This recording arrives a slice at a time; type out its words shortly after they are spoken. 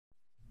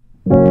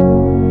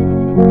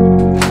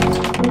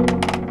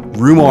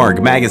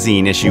Morgue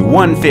magazine issue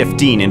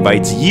 115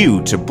 invites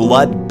you to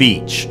Blood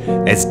Beach,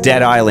 as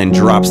Dead Island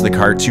drops the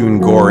cartoon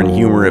gore and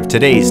humor of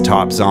today's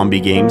top zombie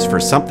games for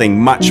something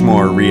much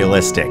more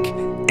realistic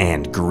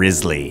and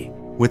grisly,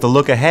 with a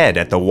look ahead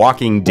at the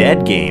Walking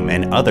Dead game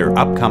and other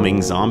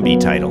upcoming zombie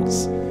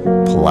titles.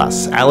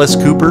 Plus, Alice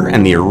Cooper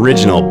and the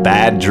original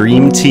Bad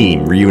Dream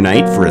team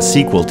reunite for a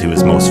sequel to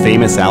his most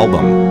famous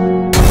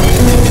album.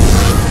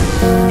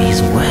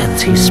 These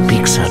words he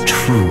speaks are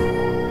true.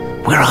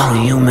 We're all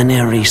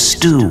humanary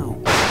stew.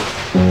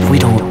 We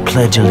don't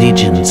pledge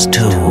allegiance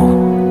to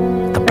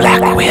the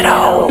Black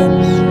Widow.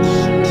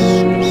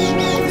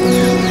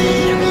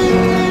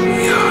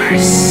 You're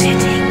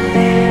sitting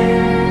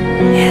there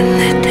in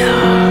the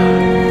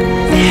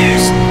dark.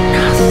 There's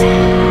nothing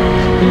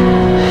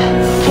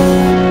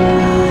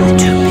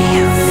to be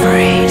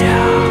afraid of.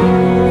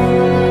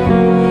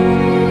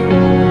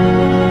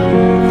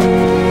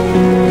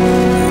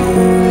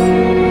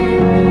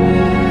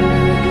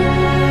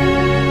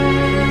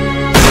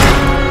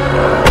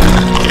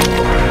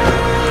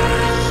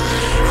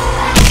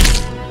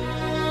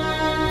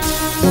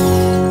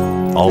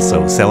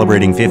 Also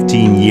celebrating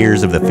 15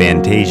 years of the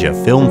Fantasia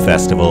Film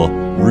Festival,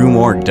 Rue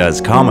Morgue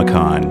does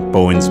Comic-Con,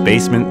 Bowen's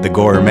Basement, The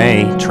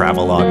Gourmet,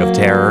 Travelogue of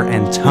Terror,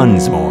 and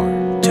tons more.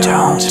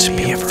 Don't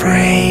be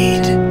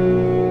afraid.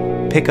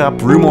 Pick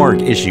up Rue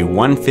Morgue issue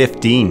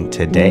 115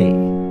 today.